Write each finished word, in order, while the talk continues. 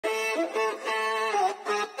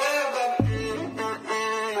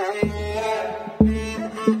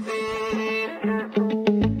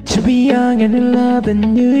To be young and in love in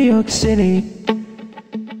New York City.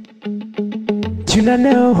 Do not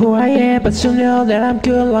know who I am, but still know that I'm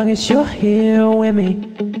good long as you're here with me.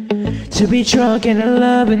 To be drunk and in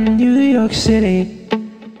love in New York City.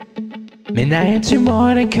 Midnight into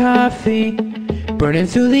morning coffee, burning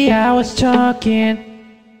through the hours talking.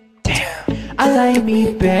 Damn, I like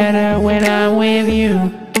me better when I'm with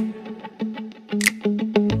you.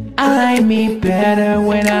 I like me better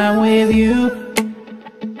when I'm with you.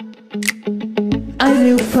 I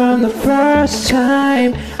knew from the first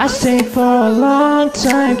time I stayed for a long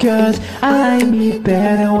time, 'cause I like me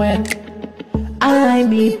better when I'm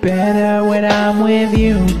with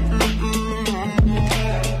you.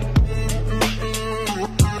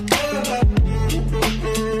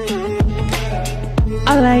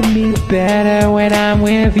 I like me better when I'm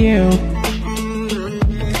with you.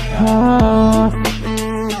 Oh,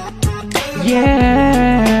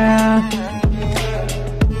 yeah.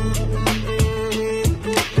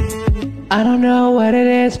 I don't know what it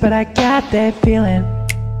is, but I got that feeling.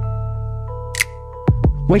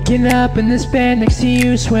 Waking up in this bed next to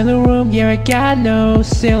you, swirl the room, yeah, I got no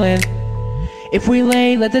ceiling. If we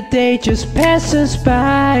lay, let the day just pass us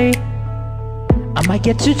by. I might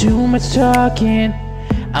get to too much talking,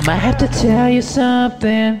 I might have to tell you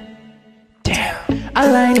something. Damn, I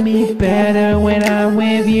like me better when I'm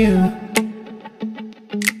with you.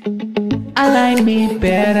 I like me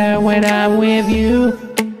better when I'm with you.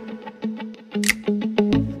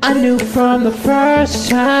 I knew from the first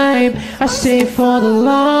time I stayed for the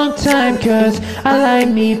long time, 'cause I like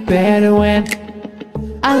me better when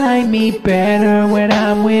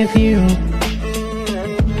I'm with you.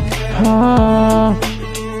 Oh,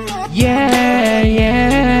 yeah,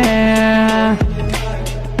 yeah.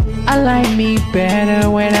 I like me better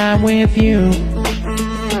when I'm with you.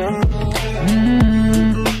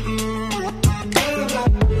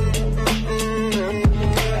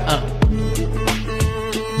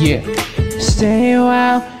 Yeah. Stay a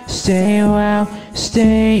while, stay a while,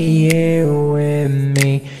 stay here with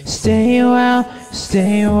me. Stay a while,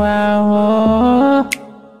 stay a while, oh.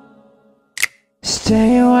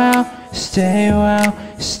 Stay a while, stay a while,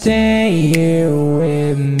 stay here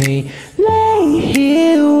with me. Lay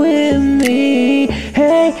here with me,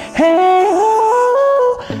 hey, hey,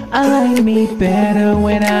 oh. I like me better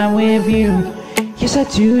when I'm with you. Yes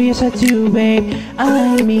I do, babe. I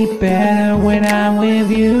like me better when I'm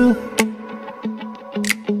with you.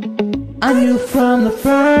 I knew from the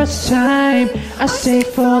first time I stayed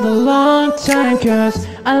for the long time, 'cause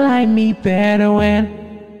I like me better when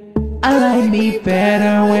I'm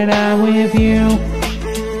with you.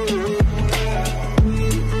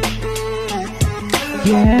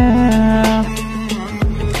 Yeah,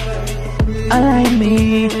 I like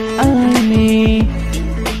me.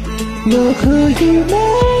 Look who you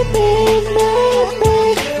made me.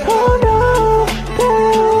 Oh no,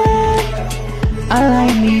 better when I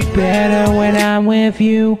like me better when I'm with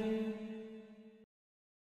you.